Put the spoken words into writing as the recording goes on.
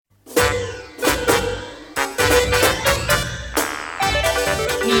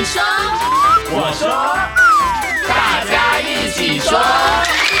你说，我说，大家一起说。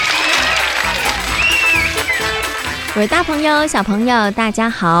各位大朋友、小朋友，大家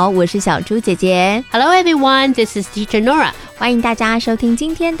好，我是小猪姐姐。Hello everyone, this is Teacher Nora. 欢迎大家收听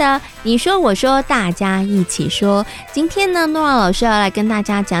今天的你说我说大家一起说。今天呢，Nora老师要来跟大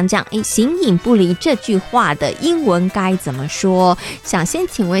家讲讲形影不离这句话的英文该怎么说。想先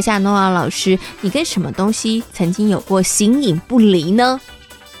请问一下 Nora 老师，你跟什么东西曾经有过形影不离呢？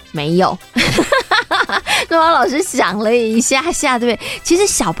没有。诺拉老师想了一下，对不对？其实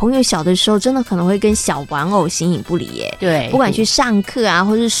小朋友小的时候真的可能会跟小玩偶形影不离耶。对，不管去上课啊，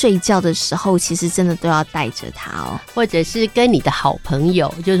或是睡觉的时候，其实真的都要带着它哦。或者是跟你的好朋友，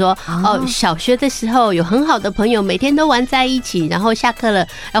就是说小学的时候有很好的朋友，每天都玩在一起，然后下课了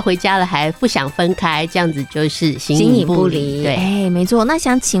要回家了还不想分开，这样子就是形影不离。对，没错。那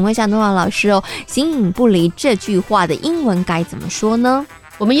想请问一下诺拉老师哦，形影不离这句话的英文该怎么说呢？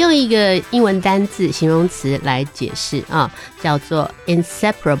我们用一个英文单字形容词来解释啊，叫做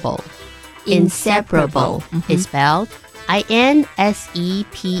inseparable。Inseparable is spelled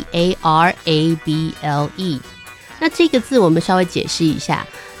INSEPARABLE。那这个字我们稍微解释一下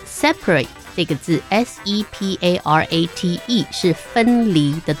 ，separate 这个字 SEPARATE 是分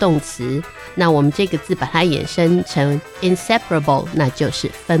离的动词。那我们这个字把它衍生成 inseparable， 那就是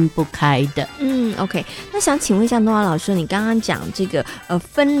分不开的。OK。那想请问一下诺拉老师，你刚刚讲这个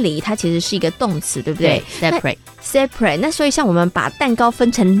分离，它其实是一个动词，对不对？对 separate。那所以像我们把蛋糕分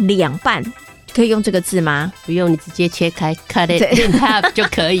成两半，可以用这个字吗？不用，你直接切开 cut it in half 就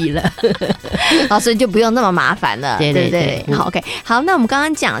可以了。老师就不用那么麻烦了，对不对？好 ，OK。好，那我们刚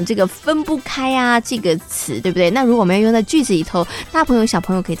刚讲这个分不开啊这个词，对不对？那如果我们要用在句子里头，大朋友小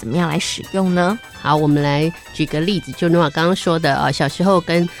朋友可以怎么样来使用呢？好，我们来举个例子，就诺瓦刚刚说的小时候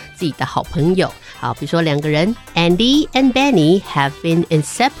跟自己的好朋友，好，比如说两个人 ，Andy and Benny have been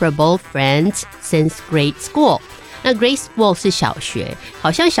inseparable friends since grade school。那 grade school 是小学，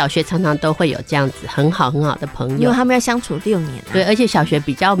好像小学常常都会有这样子很好的朋友，因为他们要相处6年对，而且小学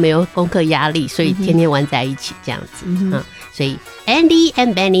比较没有功课压力，所以天天玩在一起这样子。所以 Andy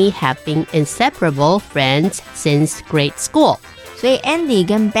and Benny have been inseparable friends since grade school。所以 Andy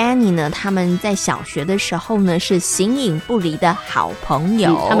跟 Benny 呢，他们在小学的时候呢是形影不离的好朋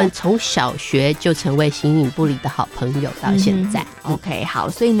友。他们从小学就成为形影不离的好朋友到现在。OK， 好，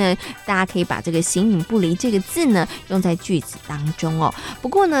所以呢，大家可以把这个形影不离这个字呢用在句子当中哦。不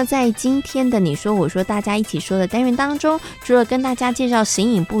过呢，在今天的你说我说大家一起说的单元当中，除了跟大家介绍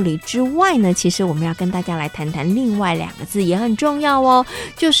形影不离之外呢，其实我们要跟大家来谈谈另外2个字也很重要哦。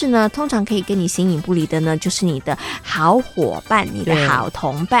就是呢，通常可以跟你形影不离的呢，就是你的好伙伴。你的好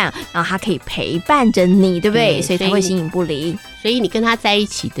同伴，然后他可以陪伴着你，对不对？所以才会形影不离。所以你跟他在一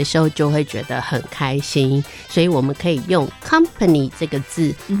起的时候就会觉得很开心，所以我们可以用 company 这个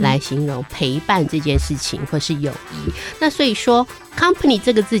字来形容陪伴这件事情或是友谊。那所以说 company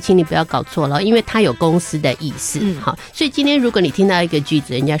这个字请你不要搞错了，因为它有公司的意思。好，所以今天如果你听到一个句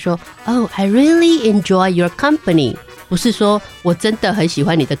子，人家说 Oh, I really enjoy your company，不是说我真的很喜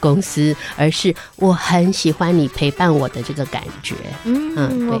欢你的公司，而是我很喜欢你陪伴我的这个感觉。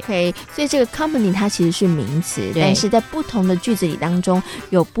OK， 所以这个 company 它其实是名词，但是在不同的句子里当中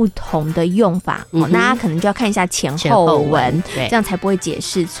有不同的用法。那大家可能就要看一下前后文，这样才不会解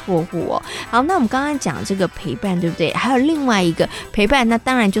释错误哦。好，那我们刚刚讲这个陪伴，对不对？还有另外一个陪伴，那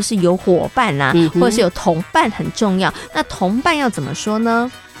当然就是有伙伴啦，或者是有同伴很重要。那同伴要怎么说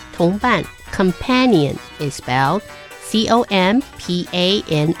呢？同伴 companion is spelled COMPANION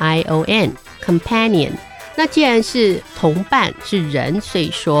companion。那既然是同伴是人，所以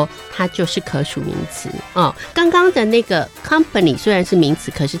说它就是可数名词。刚刚的那个 company 虽然是名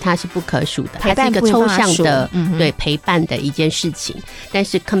词，可是它是不可数的，它是一个抽象的对陪伴的一件事情。但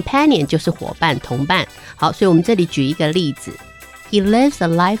是 companion 就是伙伴同伴。好，所以我们这里举一个例子 He lives a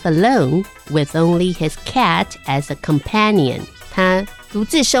life alone with only his cat as a companion。 他独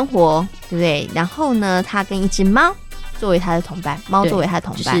自生活，对不对？然后呢，他跟一只猫作为他的同伴，猫作为他的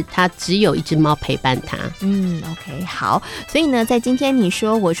同伴，就是他只有一只猫陪伴他。OK， 好。所以呢，在今天你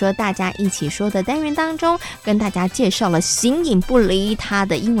说我说大家一起说的单元当中，跟大家介绍了形影不离，它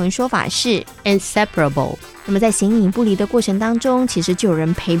的英文说法是 inseparable。那么在形影不离的过程当中，其实就有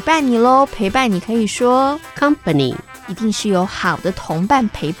人陪伴你咯。陪伴你可以说 company， 一定是有好的同伴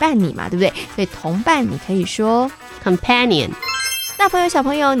陪伴你嘛，对不对？所以同伴你可以说 companion。大朋友小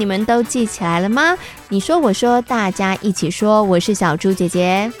朋友，你们都记起来了吗？你说我说大家一起说，我是小猪姐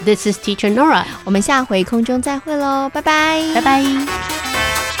姐， This is Teacher Nora。 我们下回空中再会咯，拜拜，拜拜。